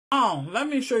Now, let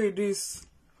me show you this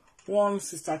one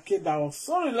Sister K that was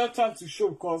so reluctant to show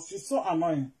because she's so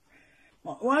annoying.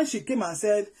 When she came and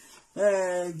said,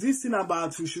 this thing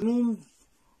about you shouldn't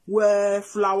wear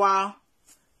flower.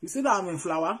 You see that I'm in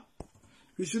flower?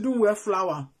 You shouldn't wear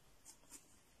flower.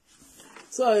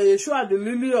 So Yeshua, the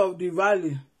lily of the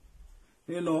valley,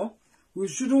 you know, we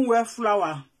shouldn't wear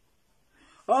flower.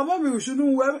 Or maybe we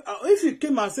shouldn't wear, if you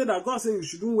came and said that God said you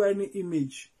shouldn't wear any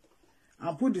image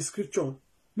and put the scripture,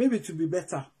 maybe it will be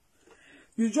better.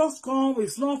 You just come,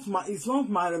 it's not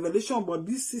my revelation, but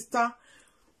this sister,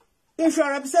 if you're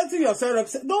representing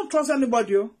yourself, don't trust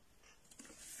anybody.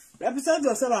 Represent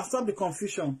yourself and stop the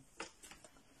confusion.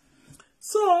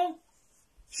 So,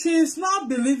 she is now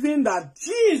believing that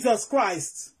Jesus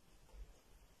Christ.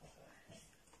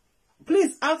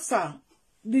 Please ask her,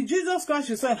 the Jesus Christ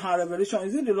she saw in her revelation,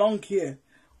 is it the long hair?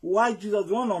 Why Jesus,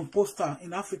 the one on poster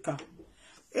in Africa?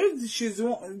 If she's the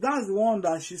one, that's the one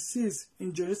that she sees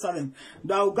in Jerusalem,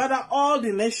 that will gather all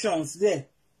the nations there.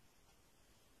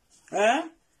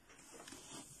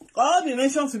 All the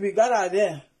nations will be gathered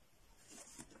there.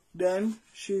 Then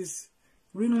she's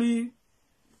really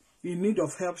in need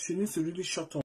of help. She needs to really shut up.